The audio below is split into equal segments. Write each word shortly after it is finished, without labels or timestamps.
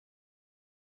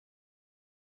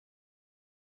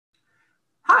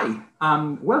Hi,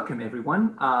 welcome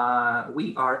everyone.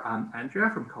 We are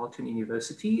Andrea from Carleton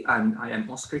University, and I am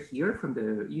Oscar here from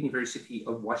the University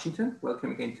of Washington.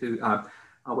 Welcome again to our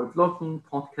vlogging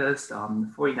podcast,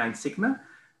 49 Sigma.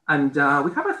 And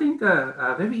we have, I think,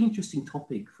 a very interesting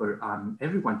topic for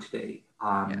everyone today.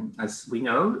 As we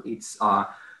know,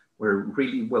 we're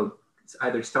really, well, it's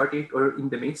either started or in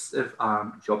the midst of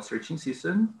job searching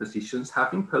season. Positions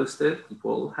have been posted,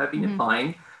 people have been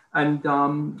applying. And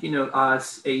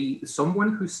as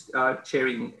someone who's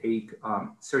chairing a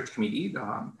search committee,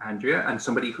 Andrea, and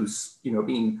somebody who's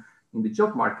been in the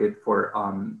job market for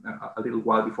a little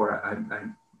while before I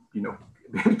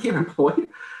became employed,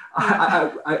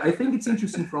 I think it's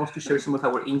interesting for us to share some of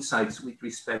our insights with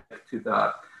respect to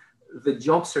the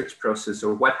job search process,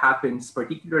 or what happens,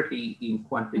 particularly in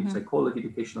quantitative psychology,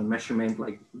 educational measurement.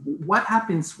 Like, what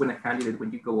happens when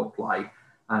you go apply,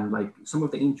 and like some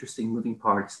of the interesting moving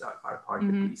parts that are part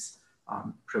of this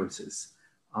process.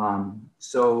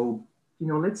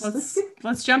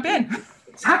 Let's jump in.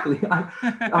 Exactly.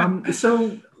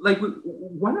 So like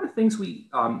one of the things we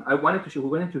wanted to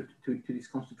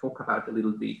discuss, to talk about a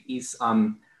little bit is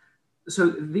so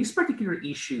this particular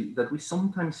issue that we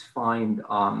sometimes find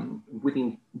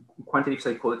within quantitative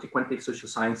psychology, quantitative social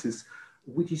sciences,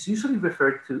 which is usually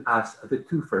referred to as the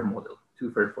TWOFER model,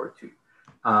 TWOFER for two.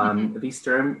 This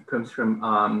term comes from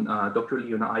Dr.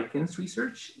 Leona Eiken's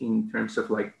research in terms of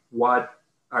like what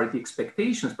are the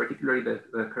expectations, particularly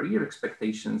the career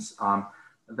expectations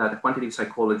that a quantitative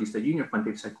psychologist, a junior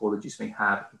quantitative psychologist may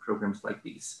have in programs like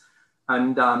this.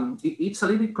 And it's a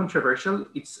little bit controversial.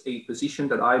 It's a position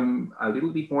that I'm a little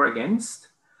bit more against,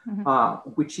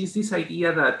 which is this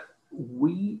idea that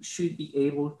we should be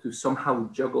able to somehow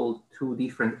juggle two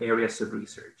different areas of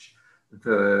research.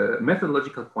 The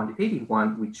methodological quantitative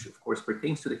one, which of course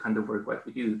pertains to the kind of work that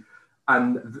we do,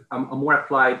 and a more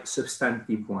applied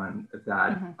substantive one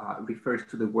that refers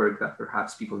to the work that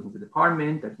perhaps people in the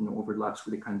department, that overlaps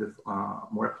with the kind of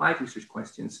more applied research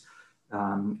questions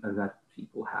that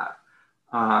people have.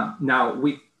 Now,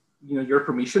 with your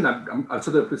permission, I'm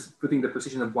sort of putting the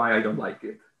position of why I don't like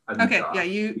it. And, okay, yeah,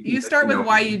 you start with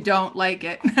why you don't like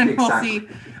it, and exactly.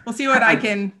 we'll see what I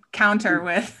can counter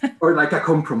with. Or like a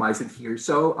compromise in here.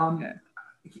 So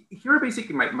here are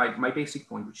basically my basic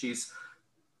point, which is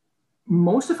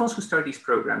most of us who start these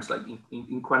programs, like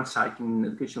in quant psych, in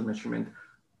educational measurement,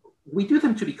 we do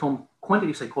them to become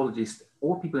quantitative psychologists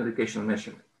or people in educational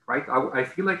measurement, right? I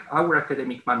feel like our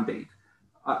academic mandate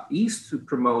is to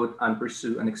promote and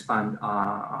pursue and expand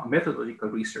methodological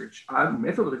research.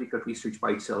 Methodological research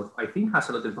by itself, I think, has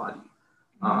a lot of value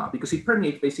because it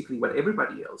permeates basically what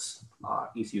everybody else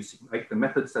is using, right? The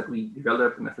methods that we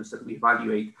develop, the methods that we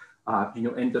evaluate,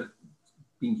 end up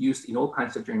being used in all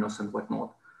kinds of journals and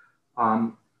whatnot.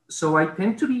 So I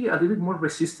tend to be a little bit more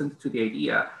resistant to the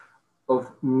idea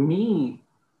of me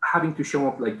having to show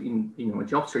up like in a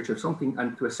job search or something,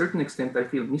 and to a certain extent, I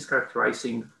feel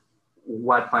mischaracterizing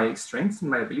what my strengths and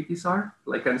my abilities are.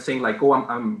 Like I'm saying, like, oh,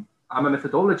 I'm a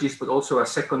methodologist, but also a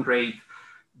second-rate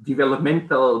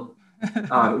developmental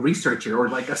researcher, or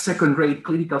like a second-rate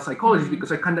clinical psychologist,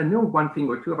 because I kind of know one thing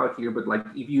or two about here, but like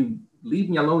if you leave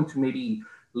me alone to maybe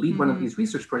lead one of these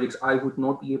research projects, I would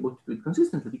not be able to do it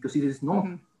consistently because it is not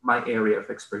my area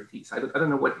of expertise. I don't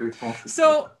know what your thoughts are.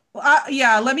 So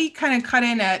let me kind of cut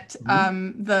in at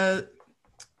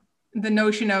the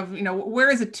notion of, where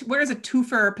is a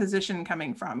TWOFER position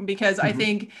coming from? Because I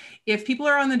think if people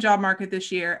are on the job market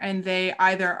this year and they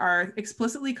either are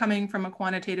explicitly coming from a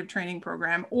quantitative training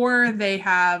program, or they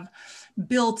have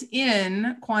built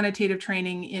in quantitative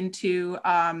training into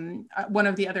one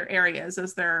of the other areas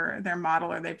as their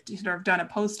model, or they've sort of done a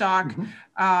postdoc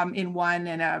in one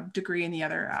and a degree in the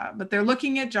other, but they're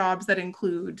looking at jobs that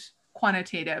include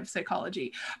quantitative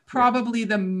psychology. Probably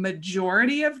the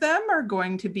majority of them are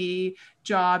going to be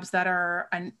jobs that are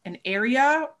an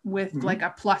area with like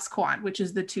a plus quant, which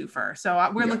is the TWOFER.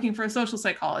 So we're looking for a social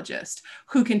psychologist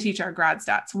who can teach our grad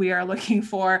stats. We are looking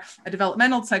for a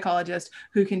developmental psychologist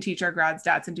who can teach our grad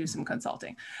stats and do some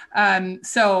consulting.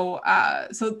 So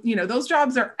those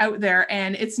jobs are out there,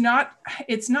 and it's not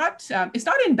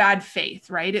in bad faith,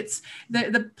 right? It's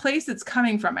the place it's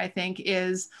coming from, I think,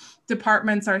 is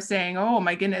departments are saying, oh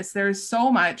my goodness, there's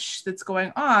so much that's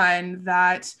going on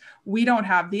that we don't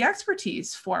have the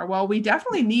expertise for. Well, we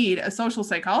definitely need a social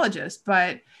psychologist,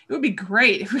 but it would be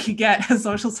great if we could get a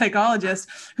social psychologist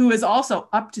who is also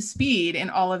up to speed in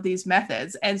all of these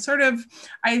methods. And sort of,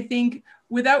 I think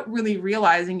without really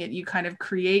realizing it, you kind of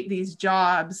create these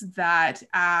jobs that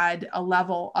add a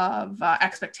level of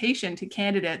expectation to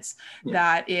candidates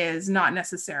that is not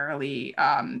necessarily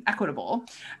equitable.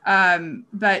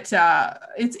 But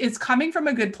it's coming from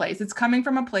a good place. It's coming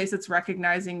from a place that's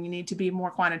recognizing you need to be more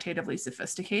quantitatively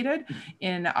sophisticated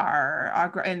in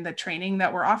in the training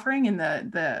that we're offering, in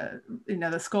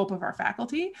the scope of our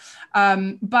faculty.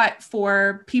 But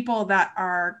for people that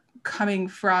are coming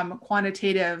from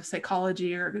quantitative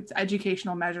psychology or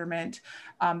educational measurement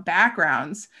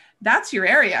backgrounds, that's your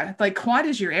area. Like quant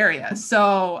is your area.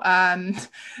 So,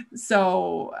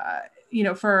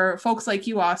 for folks like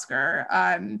you, Oscar,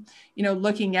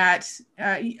 looking at,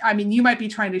 you might be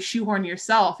trying to shoehorn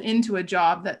yourself into a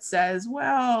job that says,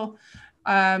 well,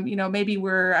 maybe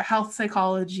we're a health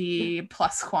psychology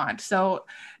plus quant. So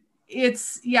I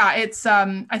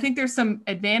think there's some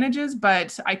advantages,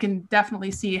 but I can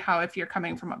definitely see how if you're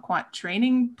coming from a quant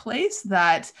training place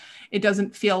that it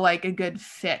doesn't feel like a good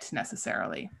fit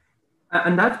necessarily.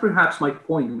 And that's perhaps my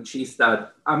point, which is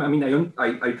that, I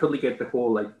totally get the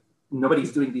whole, like,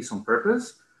 nobody's doing this on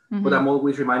purpose, but I'm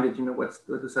always reminded, what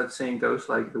does that saying goes,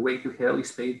 like, the way to hell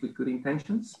is paved with good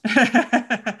intentions.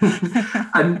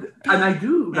 and I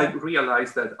do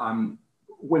realize that,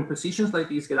 when positions like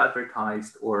these get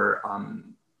advertised, or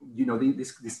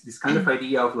this kind of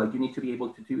idea of like you need to be able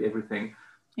to do everything,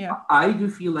 I do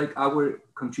feel like our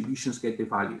contributions get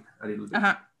devalued a little bit,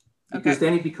 because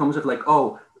then it becomes of like,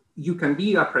 oh, you can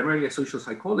be primarily a social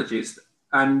psychologist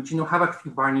and have a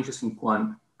few varnishes in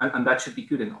quant, and that should be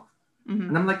good enough.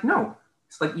 And I'm like, no,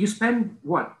 it's like you spend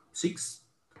 6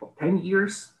 or 10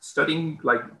 years studying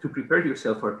like to prepare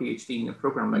yourself for a PhD in a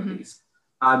program like this,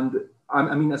 and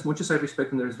as much as I respect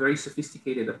them, there's very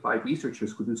sophisticated applied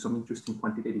researchers who do some interesting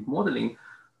quantitative modeling.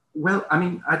 Well,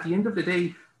 at the end of the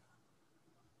day,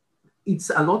 it's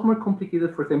a lot more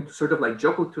complicated for them to sort of like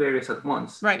juggle 2 areas at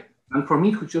once. Right. And for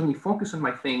me to generally focus on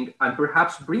my thing and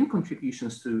perhaps bring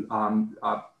contributions to,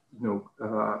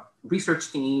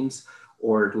 research teams,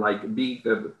 or like be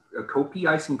the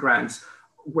co-PIs in grants,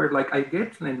 where like I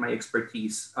get to lend my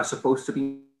expertise as opposed to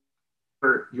being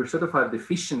you're sort of a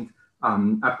deficient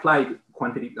applied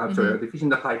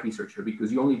deficient applied researcher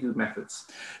because you only do methods.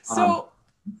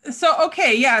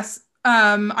 Okay, yes,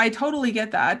 I totally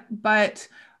get that, but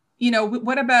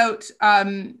what about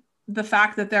the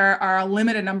fact that there are a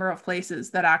limited number of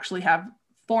places that actually have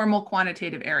formal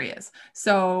quantitative areas?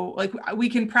 So like we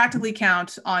can practically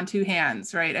count on 2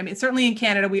 hands, right? Certainly in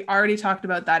Canada, we already talked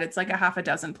about that. It's like a half a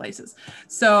dozen places.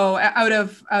 So out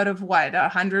of what,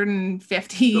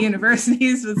 150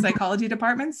 universities with psychology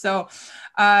departments. So,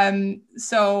 I'm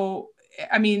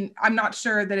not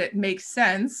sure that it makes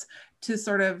sense to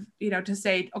sort of, to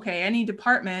say, okay, any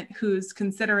department who's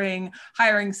considering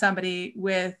hiring somebody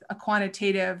with a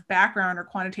quantitative background or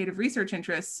quantitative research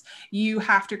interests, you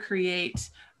have to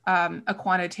create a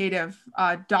quantitative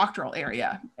doctoral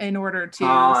area in order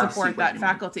to support that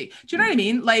faculty. Do you know what I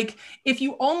mean? Like if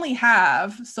you only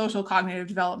have social cognitive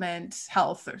development,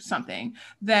 health or something,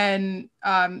 then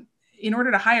in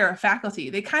order to hire a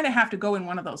faculty, they kind of have to go in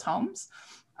one of those homes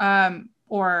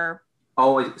or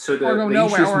the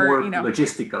issue is more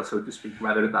logistical, so to speak,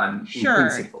 rather than in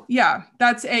principle. Yeah,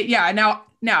 that's it. Yeah. Now,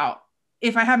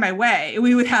 if I had my way,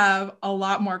 we would have a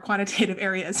lot more quantitative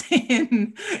areas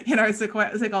in our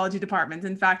psychology departments.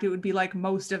 In fact, it would be like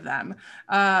most of them.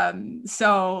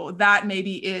 So that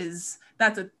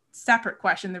that's a separate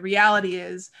question. The reality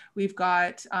is we've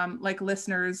got like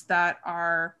listeners that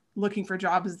are looking for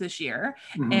jobs this year,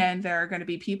 and there are going to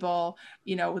be people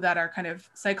that are kind of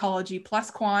psychology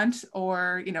plus quant,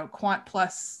 or quant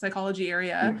plus psychology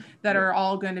area that are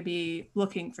all going to be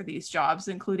looking for these jobs,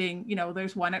 including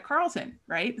there's one at Carleton,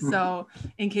 right? So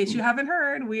in case you haven't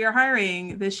heard, we are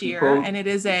hiring this year, and it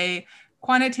is a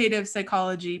quantitative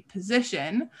psychology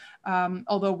position,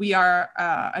 although we are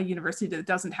a university that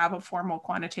doesn't have a formal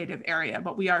quantitative area,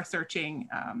 but we are searching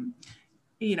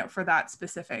for that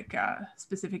specific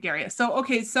area. So,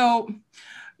 okay. So,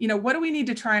 what do we need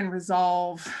to try and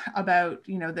resolve about,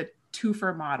 the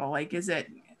twofer model? Like, is it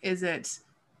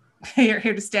here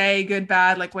to stay, good,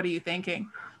 bad? Like, what are you thinking?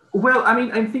 Well,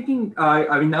 I'm thinking,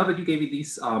 now that you gave me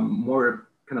this more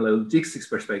kind of logistics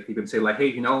perspective and say like,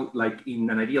 hey, like in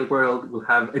an ideal world, we'll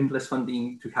have endless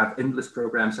funding to have endless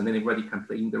programs and then everybody can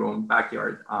play in their own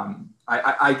backyard.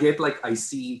 I get like, I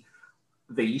see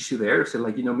the issue there. So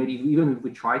like, maybe even if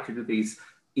we try to do this,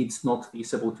 it's not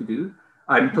feasible to do.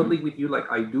 I'm totally with you.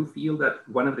 Like, I do feel that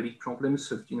one of the big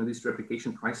problems of, this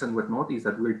replication price and whatnot is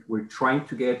that we're trying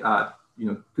to get,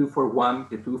 2 for 1,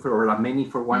 the 2 for, or a many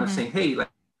for one of saying, hey, like,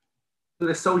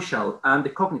 the social and the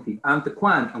cognitive and the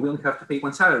quant, and we only have to pay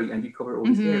one salary and you cover all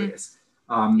these areas.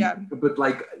 But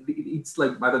like, it's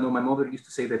like, I don't know, my mother used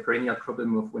to say the perennial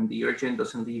problem of when the urgent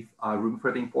doesn't leave room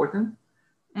for the important,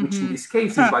 which in this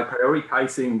case is by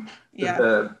prioritizing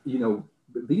the, you know,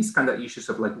 these kind of issues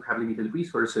of like, we have limited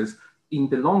resources. In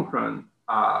the long run,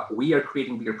 we are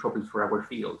creating bigger problems for our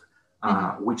field,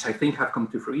 which I think have come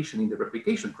to fruition in the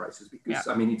replication crisis, because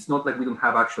I mean, it's not like we don't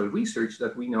have actual research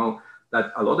that we know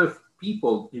that a lot of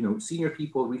people, you know, senior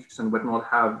people, researchers and whatnot,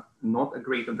 have not a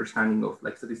great understanding of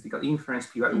like statistical inference.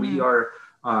 We are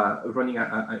running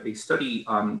a study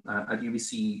at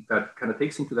UBC that kind of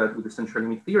takes into that with the central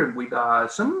limit theorem, with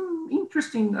some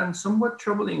interesting and somewhat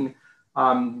troubling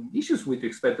issues with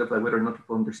respect of like whether or not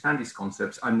people understand these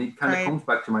concepts. And it kind of comes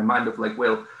back to my mind of like,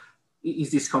 well,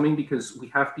 is this coming because we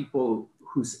have people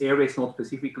whose area is not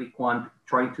specifically quant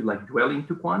trying to like dwell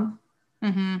into quant?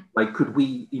 Like, could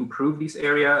we improve this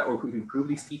area, or could we improve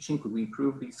this teaching? Could we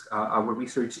improve this our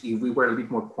research if we were a bit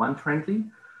more quant friendly?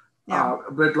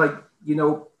 But like, you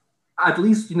know, at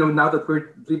least, you know, now that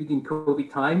we're living in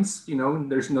COVID times, you know,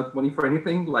 there's not money for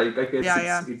anything. Like, I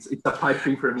guess it's a pipe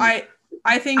dream for me.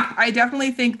 I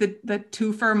definitely think that the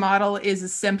twofer model is a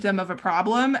symptom of a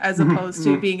problem as opposed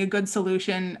to being a good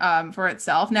solution for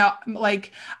itself. Now,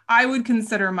 like, I would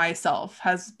consider myself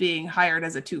as being hired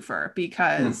as a twofer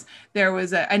because there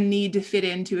was a need to fit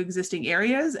into existing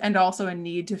areas and also a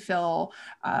need to fill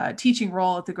a teaching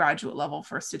role at the graduate level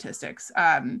for statistics.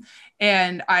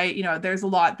 And you know, there's a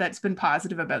lot that's been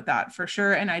positive about that for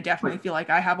sure. And I definitely feel like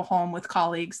I have a home with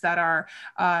colleagues that are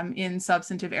in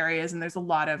substantive areas, and there's a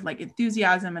lot of like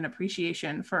enthusiasm and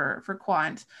appreciation for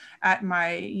quant at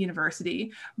my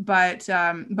university. But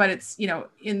it's, you know,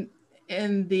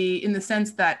 in the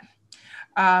sense that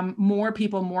more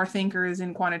people, more thinkers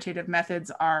in quantitative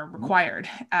methods are required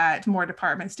at more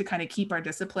departments to kind of keep our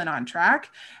discipline on track.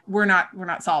 We're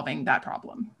not solving that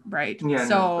problem, right?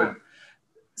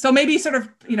 So maybe sort of,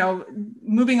 you know,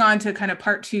 moving on to kind of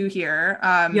part two here.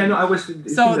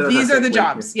 So these are the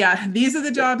jobs. These are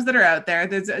the jobs that are out there.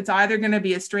 It's either going to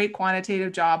be a straight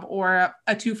quantitative job or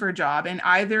a twofer job. And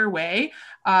either way,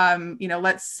 you know,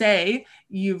 let's say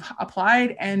you've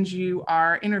applied and you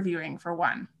are interviewing for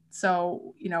one.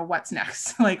 So, you know, what's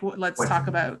next? Like, let's talk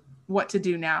about what to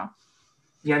do now.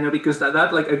 Because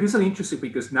that like, it is interesting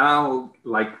because now,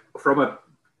 like, from a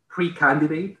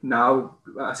pre-candidate, now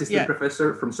assistant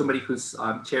professor, from somebody who's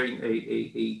chairing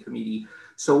a committee.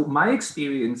 So my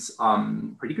experience,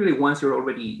 particularly once you're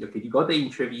already, okay, you got the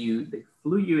interview, they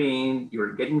flew you in,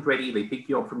 you're getting ready, they pick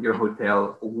you up from your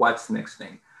hotel, what's the next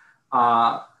thing?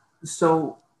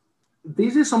 So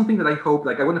this is something that I hope,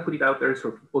 like, I want to put it out there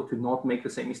for people to not make the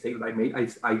same mistake that I made.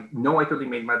 I know I totally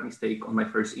made my mistake on my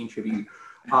first interview,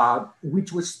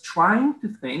 which was trying to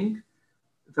think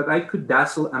that I could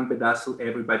dazzle and bedazzle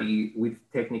everybody with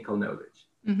technical knowledge.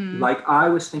 Like, I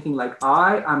was thinking, like,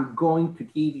 I am going to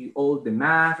give you all the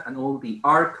math and all the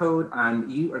R code, and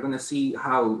you are going to see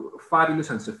how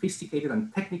fabulous and sophisticated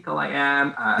and technical I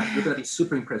am, and you're going to be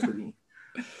super impressed with me.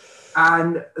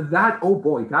 And that, oh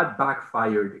boy, that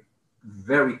backfired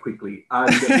very quickly.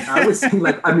 And I was saying,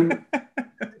 like, I mean,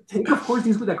 take, of course,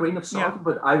 this with a grain of salt,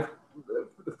 but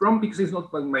because it's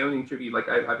not like my own interview, like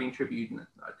I've interviewed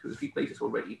 2 or 3 places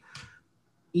already.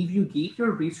 If you give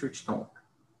your research talk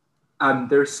and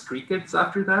there's crickets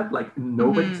after that, like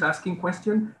nobody's asking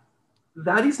question,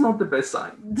 that is not the best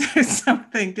sign.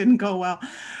 Something didn't go well.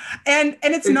 And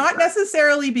it's not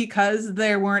necessarily because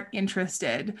they weren't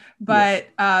interested, but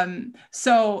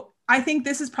so I think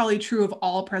this is probably true of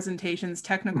all presentations,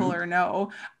 technical or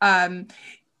no.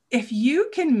 If you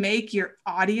can make your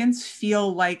audience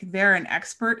feel like they're an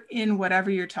expert in whatever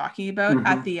you're talking about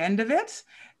at the end of it,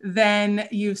 then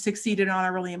you've succeeded on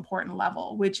a really important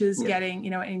level, which is getting, you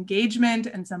know, engagement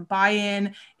and some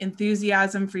buy-in,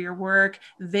 enthusiasm for your work.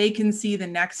 They can see the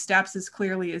next steps as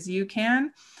clearly as you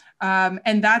can.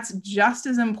 And that's just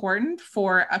as important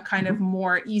for a kind of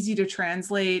more easy to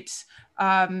translate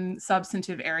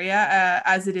substantive area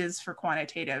as it is for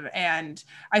quantitative. And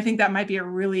I think that might be a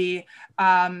really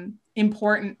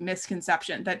important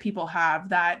misconception that people have,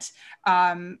 that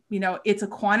you know, it's a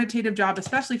quantitative job,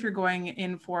 especially if you're going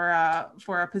in for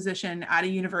a position at a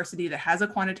university that has a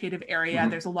quantitative area.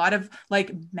 There's a lot of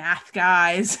like math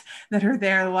guys that are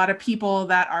there, a lot of people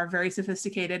that are very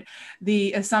sophisticated.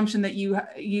 The assumption that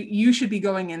you should be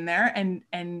going in there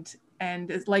and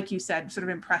like you said, sort of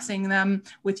impressing them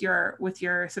with your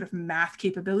sort of math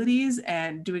capabilities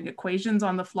and doing equations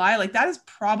on the fly, like that is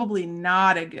probably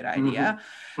not a good idea,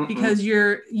 because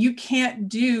you can't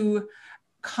do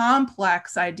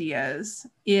complex ideas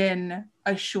in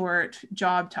a short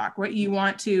job talk. What you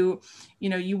want to,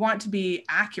 you want to be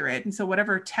accurate. And so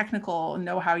whatever technical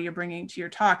know-how you're bringing to your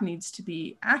talk needs to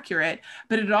be accurate,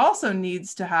 but it also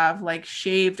needs to have like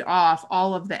shaved off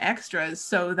all of the extras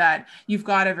so that you've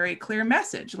got a very clear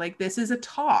message. Like, this is a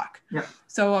talk. Yeah.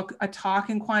 So a talk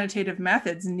in quantitative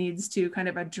methods needs to kind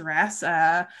of address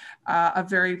a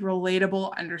very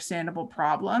relatable, understandable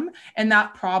problem. And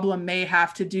that problem may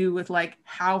have to do with like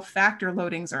how factor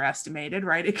loadings are estimated,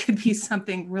 right? It could be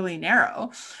something really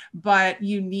narrow, but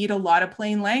you need a lot of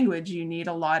plain language. You need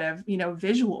a lot of,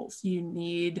 visuals. You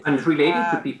need... And it's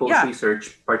related to people's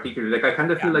research, particularly. Like, I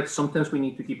kind of feel like sometimes we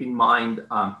need to keep in mind,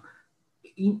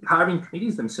 hiring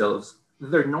committees themselves,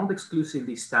 they're not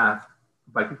exclusively staffed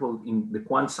by people in the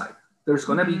quant side. There's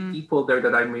going to be people there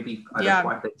that are maybe either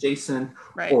quant adjacent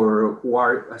or who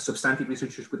are substantive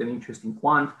researchers with an interest in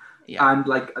quant. Yeah. And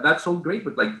like, that's all great.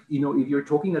 But like, if you're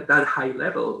talking at that high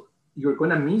level, you're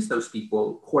going to miss those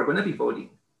people who are going to be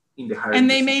voting in the hiring. And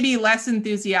they may be less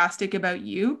enthusiastic about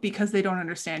you because they don't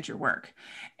understand your work.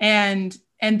 And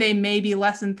they may be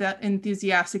less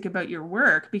enthusiastic about your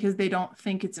work because they don't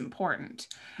think it's important.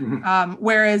 Mm-hmm.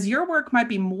 Whereas your work might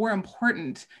be more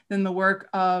important than the work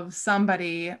of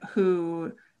somebody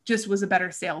who just was a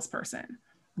better salesperson.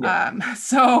 Yeah.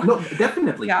 No,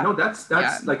 definitely. Yeah. No, that's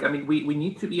like, I mean, we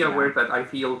need to be aware that I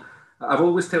feel, I've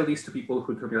always tell this to people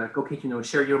who tell me like, okay,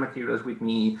 share your materials with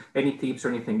me, any tips or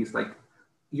anything. It's like,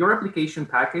 your application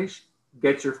package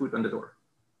gets your foot on the door.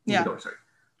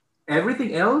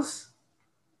 Everything else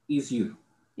is you.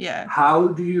 Yeah. How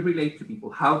do you relate to people?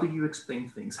 How do you explain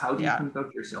things? How do you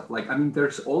conduct yourself? Like, I mean,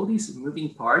 there's all these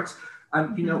moving parts,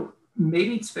 and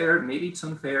maybe it's fair, maybe it's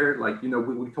unfair. Like,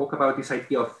 we talk about this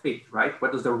idea of fit, right?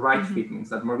 What does the right fit means?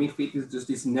 That maybe fit is just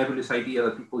this nebulous idea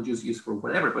that people just use for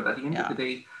whatever. But at the end of the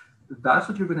day, that's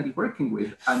what you're going to be working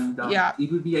with, and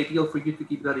it would be ideal for you to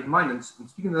keep that in mind. And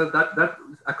speaking of that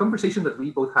a conversation that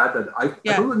we both had that I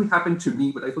thought wouldn't happen to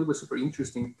me, but I thought it was super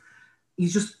interesting.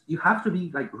 Is just, you have to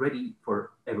be like ready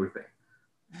for everything.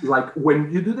 Like,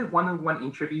 when you do the one-on-one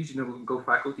interviews, go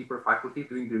faculty per faculty,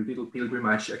 doing the little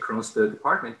pilgrimage across the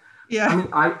department. Yeah. I mean,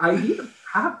 I did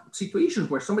have situations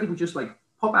where somebody would just like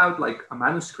pop out like a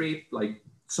manuscript, like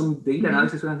some data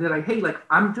analysis, and they're like, hey, like,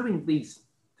 I'm doing this.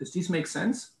 Does this make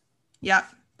sense? Yeah.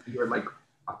 You're like,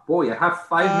 oh, boy, I have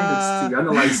 5 minutes to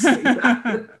analyze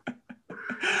data.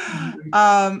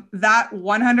 That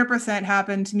 100%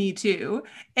 happened to me too.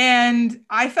 And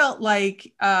I felt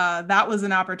like that was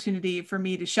an opportunity for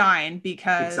me to shine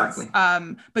because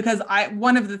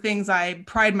one of the things I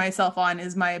pride myself on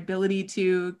is my ability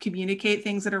to communicate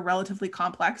things that are relatively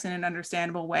complex in an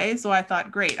understandable way. So I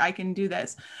thought, great, I can do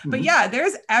this. But yeah,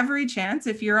 there's every chance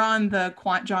if you're on the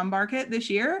quant job market this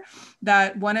year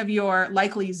that one of your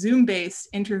likely Zoom-based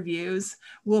interviews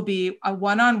will be a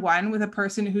one-on-one with a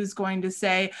person who's going to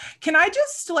say, can I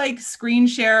just like screen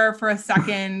share for a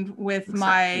second with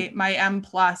my M+,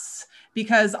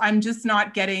 because I'm just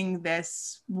not getting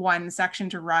this one section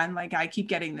to run. Like, I keep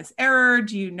getting this error.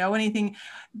 Do you know anything?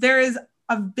 There is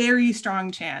a very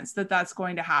strong chance that that's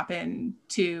going to happen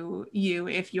to you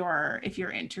if you're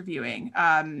interviewing,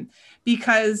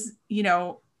 because,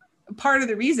 part of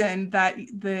the reason that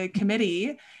the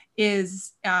committee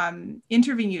is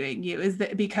interviewing you is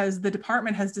that because the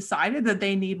department has decided that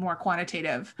they need more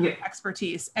quantitative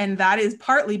expertise. And that is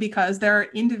partly because there are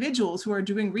individuals who are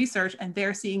doing research and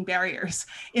they're seeing barriers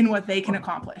in what they can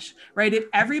accomplish, right? If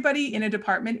everybody in a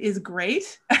department is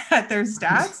great at their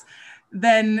stats,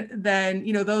 then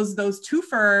those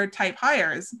twofer type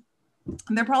hires,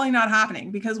 they're probably not happening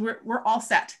because we're all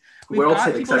set. We've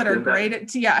got people that are great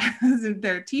at,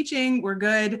 they're teaching, we're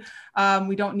good.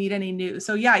 We don't need any new.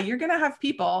 So yeah, you're going to have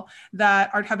people that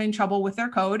are having trouble with their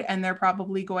code and they're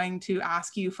probably going to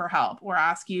ask you for help or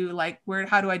ask you like,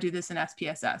 how do I do this in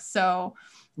SPSS? So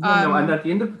and at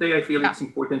the end of the day, I feel it's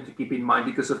important to keep in mind,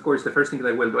 because of course, the first thing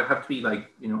that do I have to be like,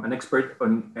 an expert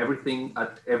on everything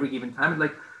at every given time?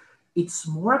 Like, it's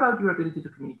more about your ability to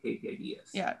communicate the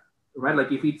ideas. Yeah. Right.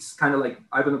 Like, if it's kind of like,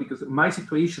 I don't know, because my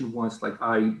situation was like,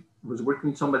 I was working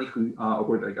with somebody who, I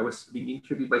was being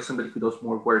interviewed by somebody who does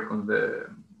more work kind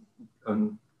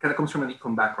of comes from an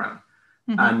econ background.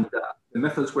 And the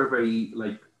methods were very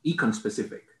like econ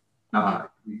specific,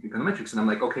 econometrics. And I'm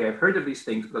like, okay, I've heard of these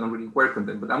things, but I don't really work on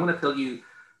them. But I'm going to tell you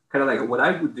kind of like what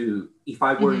I would do if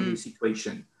I were in this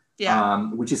situation,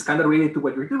 which is kind of related to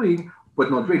what you're doing, but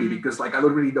not really, because like, I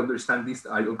don't really understand this.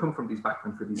 I don't come from this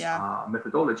background for these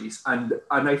methodologies. And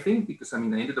I think because, I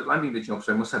ended up landing the job,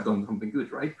 so I must have done something good,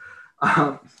 right?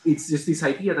 It's just this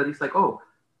idea that it's like, oh,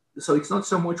 so it's not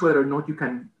so much whether or not you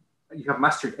have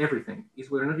mastered everything,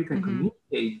 it's whether or not you can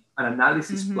communicate an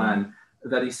analysis plan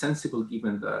that is sensible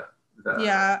given the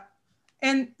yeah.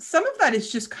 And some of that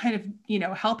is just kind of, you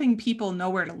know, helping people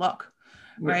know where to look,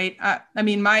 right? I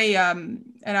mean, and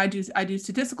I do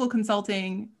statistical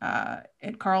consulting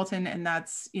at Carleton, and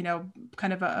that's, you know,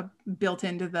 kind of a built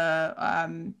into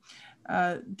the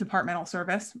departmental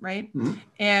service, right? Mm-hmm.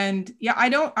 And yeah,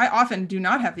 I often do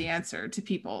not have the answer to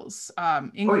people's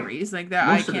inquiries, like that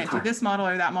I can't do this model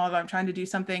or that model, I'm trying to do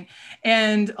something.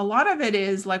 And a lot of it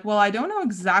is like, well, I don't know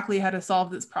exactly how to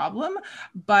solve this problem,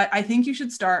 but I think you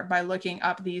should start by looking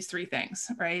up these 3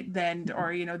 things, right? Then,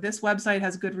 or, you know, this website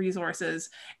has good resources,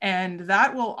 and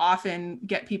that will often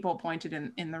get people pointed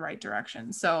in the right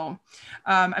direction. So,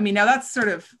 I mean, now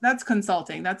that's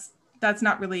consulting. That's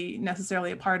not really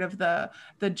necessarily a part of the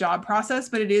job process,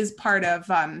 but it is part of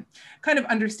kind of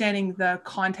understanding the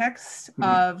context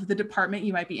of the department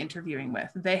you might be interviewing with.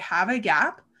 They have a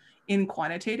gap in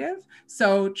quantitative,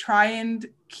 so try and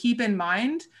keep in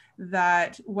mind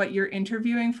that what you're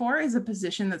interviewing for is a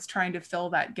position that's trying to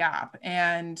fill that gap,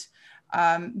 and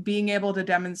being able to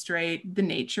demonstrate the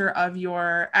nature of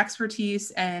your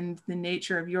expertise and the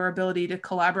nature of your ability to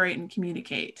collaborate and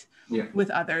communicate with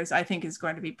others, I think is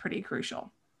going to be pretty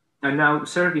crucial. And now,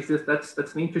 service, that's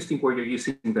an interesting word you're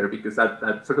using there, because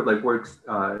that sort of like works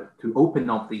to open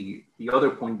up the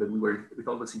other point that we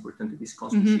thought was important to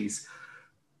discuss, which is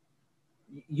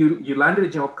you landed a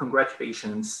job,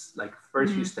 congratulations, like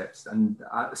first few steps. And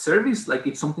service, like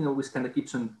it's something that always kind of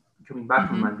keeps on coming back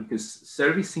to mind, because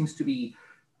service seems to be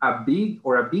a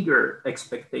bigger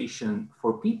expectation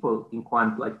for people in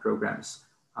quant-like programs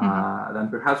than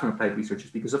perhaps from applied researchers,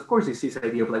 because of course this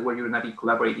idea of like where you're going to be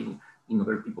collaborating in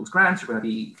other people's grants, you're going to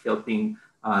be helping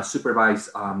supervise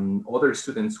other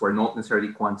students who are not necessarily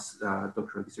quants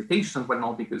doctoral dissertations and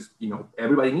whatnot, because you know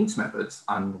everybody needs methods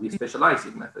and we specialize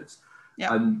in methods.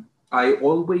 And I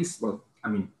always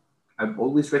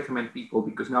recommend people,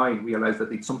 because now I realize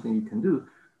that it's something you can do,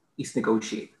 is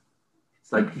negotiate.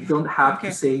 It's like you don't have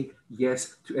to say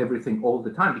yes to everything all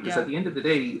the time, because at the end of the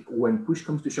day, when push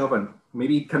comes to shove, and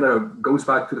maybe it kind of goes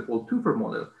back to the whole TUFER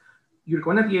model, you're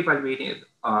going to be evaluated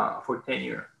for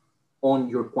tenure on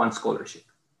your quant scholarship,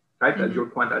 right? Your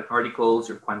quant articles,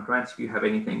 your quant grants, if you have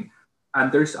anything.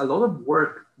 And there's a lot of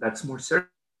work that's more certain.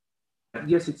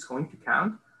 Yes, it's going to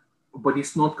count, but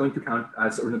it's not going to count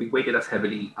as, or not be weighted as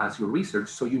heavily as your research.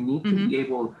 So you need to be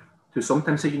able to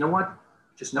sometimes say, you know what,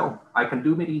 just no, I can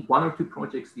do maybe 1 or 2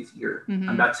 projects this year,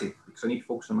 and that's it, because I need to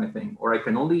focus on my thing. Or I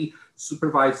can only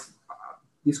supervise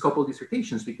these couple of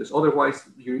dissertations, because otherwise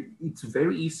it's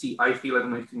very easy, I feel, I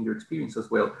don't know if in your experience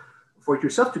as well, for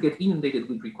yourself to get inundated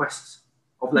with requests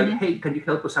of like, hey, can you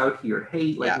help us out here?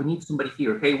 Hey, like we need somebody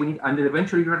here. Hey, we need, and then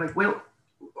eventually you're like, well,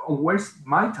 where's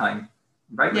my time?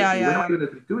 Right? Like, when am I going to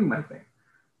be doing my thing?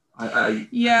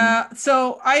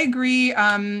 So I agree.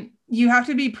 You have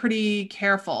to be pretty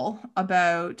careful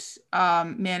about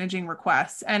managing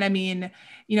requests. And I mean,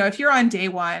 you know, if you're on day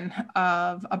 1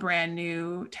 of a brand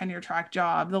new tenure track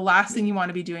job, the last thing you want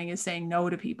to be doing is saying no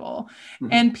to people.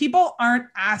 And people aren't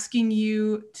asking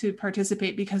you to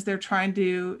participate because they're trying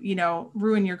to, you know,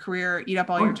 ruin your career, eat up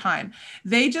all your time.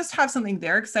 They just have something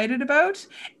they're excited about,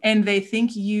 and they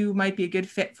think you might be a good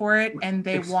fit for it, and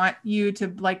they want you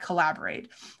to like collaborate.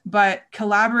 But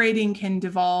collaborating can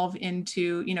devolve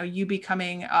into, you know, you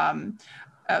becoming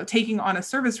taking on a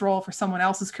service role for someone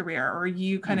else's career, or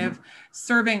you kind of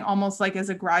serving almost like as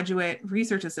a graduate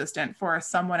research assistant for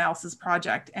someone else's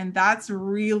project. And that's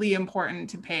really important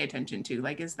to pay attention to.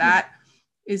 Like, is that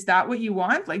what you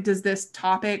want? Like, does this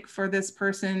topic for this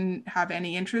person have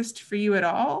any interest for you at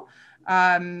all?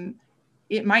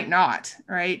 It might not,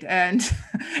 right? And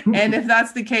if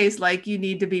that's the case, like, you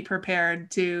need to be prepared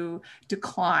to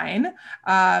decline.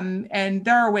 And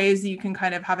there are ways that you can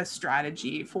kind of have a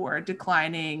strategy for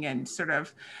declining, and sort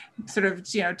of,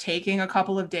 you know, taking a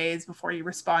couple of days before you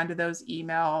respond to those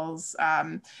emails.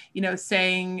 You know,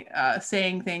 saying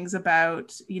things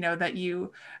about, you know, that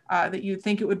you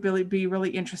think it would really be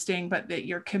really interesting, but that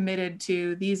you're committed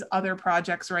to these other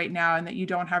projects right now, and that you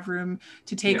don't have room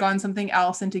to take on something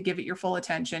else and to give it your full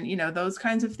attention. You know, those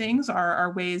kinds of things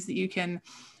are ways that you can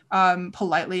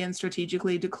politely and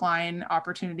strategically decline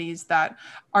opportunities that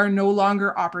are no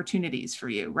longer opportunities for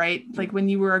you, right? Like when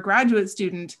you were a graduate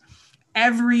student,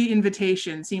 every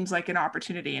invitation seems like an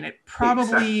opportunity, and it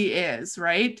probably is,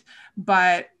 right?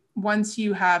 But once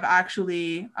you have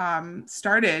actually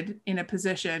started in a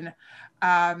position,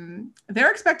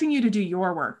 they're expecting you to do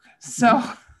your work. So,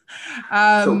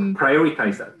 so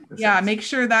prioritize that. Yeah, make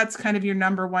sure that's kind of your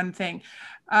number one thing.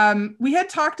 We had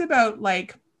talked about,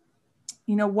 like,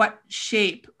 what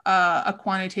shape a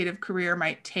quantitative career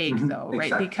might take, though, right?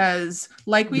 Exactly. Because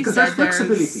like we said,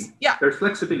 there's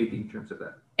flexibility in terms of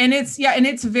that. And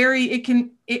it's very, it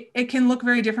can look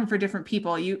very different for different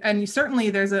people. Certainly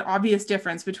there's an obvious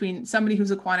difference between somebody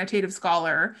who's a quantitative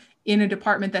scholar in a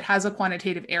department that has a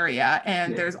quantitative area,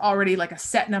 and there's already like a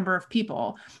set number of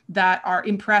people that are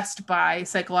impressed by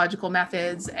psychological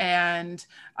methods. And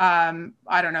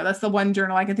I don't know, that's the one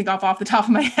journal I can think of off the top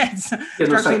of my head.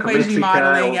 Structural equation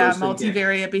modeling,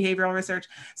 multivariate behavioral research.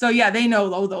 So they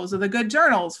know, those are the good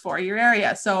journals for your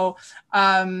area. So,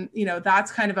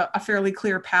 that's kind of a fairly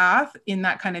clear path in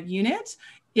that kind of unit.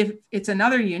 If it's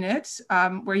another unit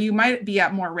where you might be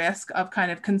at more risk of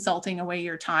kind of consulting away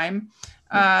your time,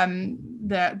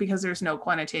 that because there's no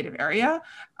quantitative area,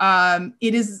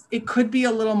 it could be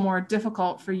a little more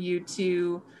difficult for you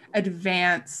to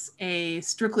advance a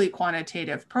strictly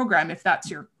quantitative program if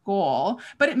that's your goal,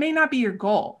 but it may not be your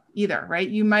goal either, right?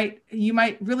 You might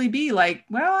really be like,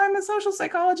 well, I'm a social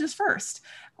psychologist first,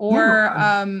 or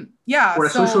or a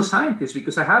social scientist,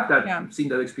 because I have seen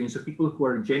that experience of people who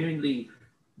are genuinely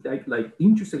like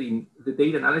interested in the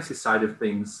data analysis side of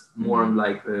things, more on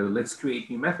like the let's create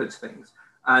new methods things.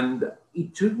 And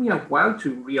it took me a while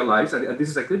to realize, and this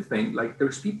is a good thing, like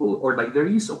there's people, or like there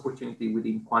is opportunity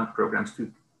within quant programs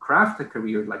to craft a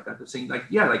career like that, of saying like,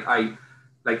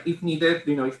 if needed,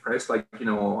 if pressed, I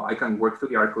can work through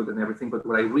the R code and everything. But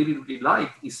what I really, really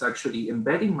like is actually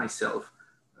embedding myself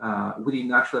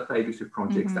within actual applied research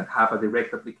projects that have a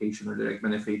direct application or direct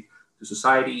benefit to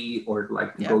society, or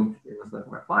like to go into areas that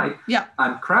were applied,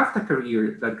 and craft a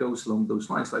career that goes along those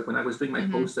lines. Like when I was doing my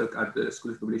postdoc at the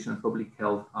School of Population and Public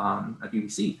Health at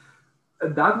UBC,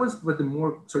 that was with the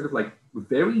more sort of like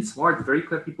very smart, very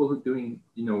clever people who are doing,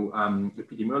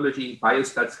 epidemiology,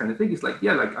 biostats kind of thing. It's like,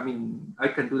 I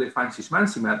can do the fancy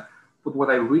schmancy math, but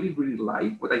what I really, really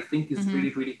like, what I think is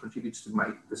really, really contributes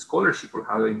to the scholarship, or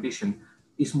how I envision,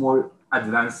 is more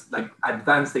advanced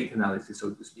data analysis,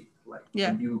 so to speak.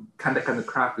 You kind of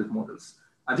craft these models,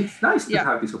 and it's nice to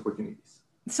have these opportunities.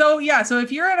 So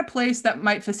if you're at a place that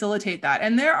might facilitate that,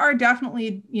 and there are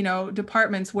definitely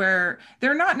departments where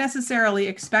they're not necessarily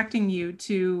expecting you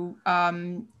to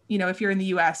if you're in the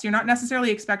US, you're not necessarily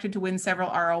expected to win several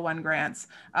R01 grants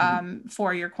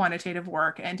for your quantitative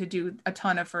work and to do a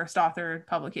ton of first author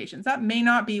publications. That may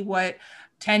not be what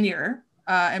tenure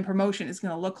and promotion is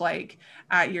going to look like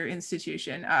at your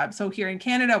institution. So here in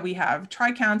Canada, we have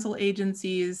tri-council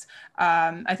agencies.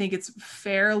 I think it's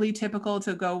fairly typical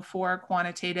to go for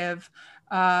quantitative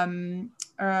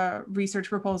research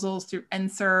proposals through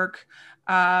NSERC,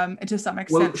 and to some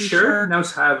extent. Well, SSHRC now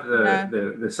have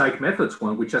the psych methods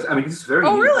one, which has, this is very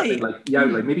new. Really? Like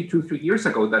maybe 2-3 years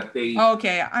ago that they I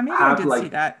did see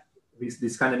that.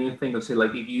 This kind of new thing of say,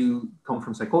 like, if you come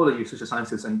from psychology or social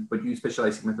sciences but you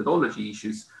specialize in methodology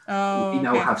issues, you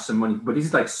now have some money. But this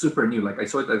is like super new. Like I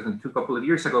saw it a couple of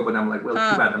years ago, but I'm like, well,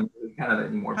 too bad I'm not in Canada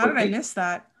anymore. How did I miss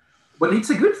that? But it's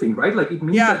a good thing, right? Like it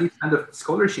means that this kind of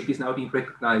scholarship is now being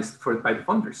recognized by the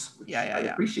funders, which I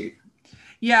appreciate.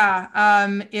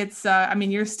 It's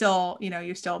you're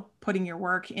still putting your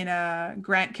work in a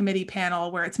grant committee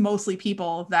panel where it's mostly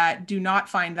people that do not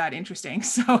find that interesting.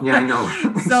 So I know.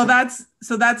 so that's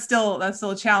still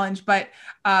a challenge. But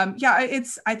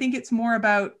I think it's more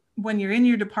about when you're in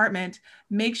your department,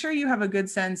 make sure you have a good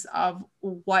sense of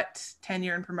what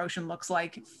tenure and promotion looks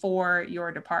like for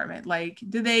your department. Like,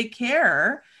 do they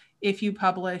care if you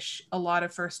publish a lot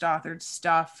of first authored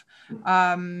stuff,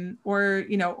 or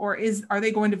are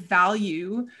they going to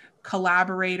value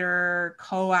collaborator,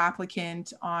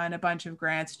 co-applicant on a bunch of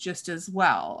grants just as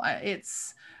well?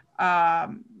 It's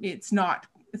not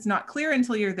clear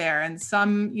until you're there. And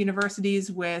some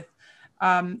universities with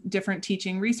different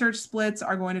teaching research splits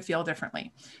are going to feel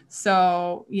differently.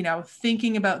 So,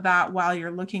 thinking about that while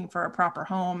you're looking for a proper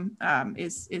home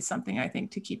is something I think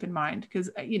to keep in mind,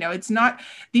 because, it's not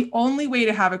the only way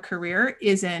to have a career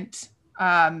isn't,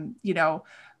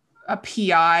 a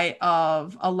PI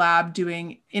of a lab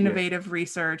doing innovative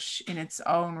research in its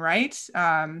own right.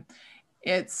 I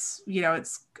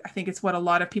think it's what a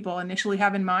lot of people initially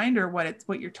have in mind, or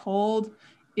what you're told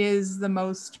is the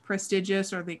most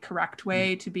prestigious or the correct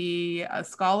way to be a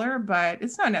scholar, but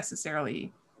it's not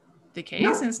necessarily the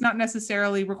case, and it's not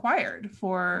necessarily required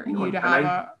for you to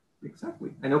have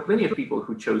Exactly. I know plenty of people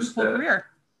who chose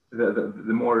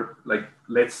the more like,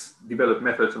 let's develop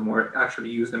methods or more actually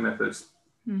use the methods.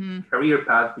 Career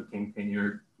path became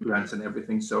tenure grants and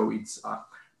everything. So it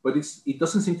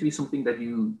doesn't seem to be something that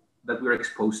we're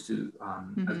exposed to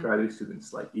as graduate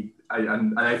students. Like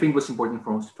and I think what's important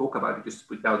for us to talk about it, just to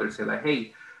put it out there, say like,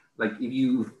 hey, like if you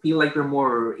feel like they're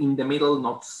more in the middle,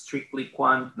 not strictly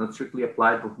quant, not strictly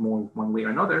applied, but more one way or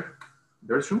another,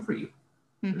 there's room for you.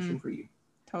 There's room for you.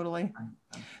 Totally.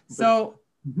 So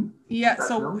yeah,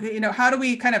 so how do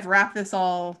we kind of wrap this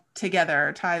all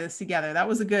together, tie this together? That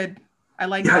was I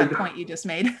like that point you just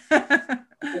made.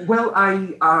 Well,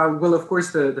 well, of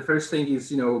course, the first thing is,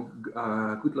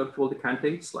 good luck to all the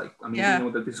candidates. Like, I mean, we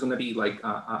know that this is going to be like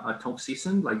a tough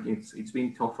season. Like it's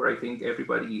been tough for, I think,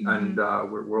 everybody, and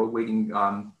we're all waiting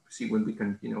to see when we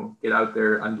can, get out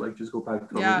there and like just go back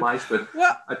to normal lives. But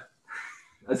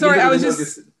sorry, I was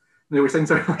just. They were saying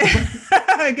sorry.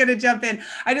 I'm gonna jump in.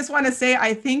 I just want to say,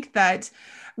 I think that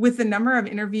with the number of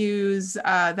interviews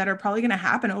that are probably going to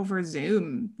happen over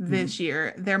Zoom this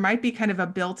year, there might be kind of a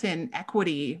built-in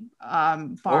equity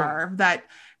bar that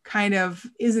kind of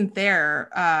isn't there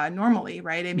normally,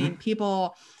 right? I mean,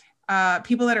 people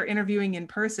that are interviewing in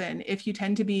person, if you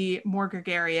tend to be more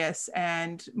gregarious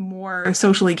and more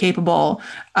socially capable,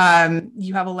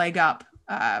 you have a leg up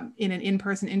in an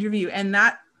in-person interview. And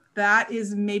that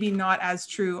is maybe not as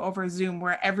true over Zoom,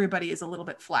 where everybody is a little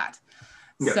bit flat.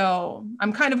 Yeah. So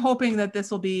I'm kind of hoping that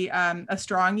this will be a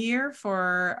strong year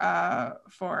for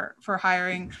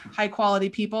hiring high quality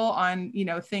people on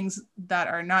things that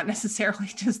are not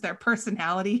necessarily just their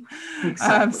personality.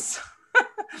 Exactly.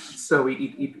 So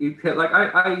it like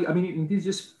I mean, it is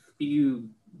just few,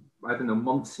 I don't know,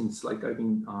 months since like I've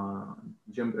been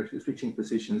switching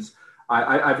positions.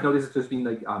 I've noticed that there's been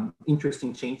like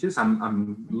interesting changes.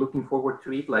 I'm looking forward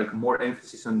to it, like more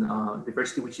emphasis on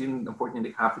diversity, which didn't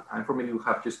unfortunately have the time for. Maybe we'll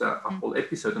have just a whole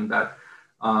episode on that.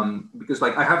 Because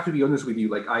like I have to be honest with you,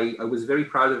 like I was very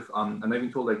proud of, and I've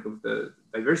been told like of the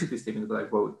diversity statement that I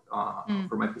wrote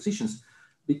for my positions,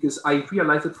 because I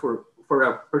realized that for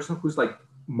a person who's like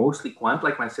mostly quant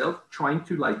like myself, trying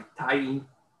to like tie in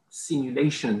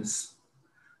simulations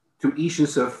to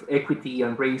issues of equity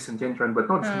and race and gender and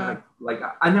whatnot, like,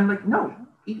 and I'm like, no,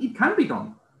 it can be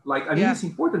done. Like, I mean, it's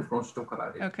important for us to talk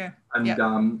about it. Okay.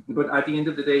 And but at the end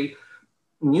of the day,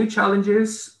 new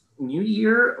challenges, new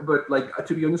year. But like,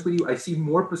 to be honest with you, I see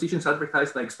more positions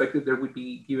advertised than I expected there would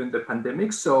be given the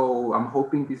pandemic. So I'm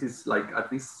hoping this is like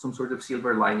at least some sort of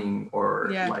silver lining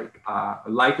or like a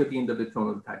light at the end of the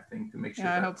tunnel type thing to make sure.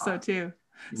 Yeah, I hope so too.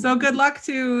 So good luck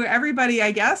to everybody,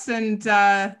 I guess. And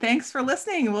thanks for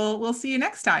listening. We'll see you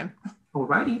next time. All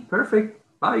righty. Perfect.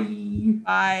 Bye.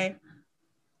 Bye.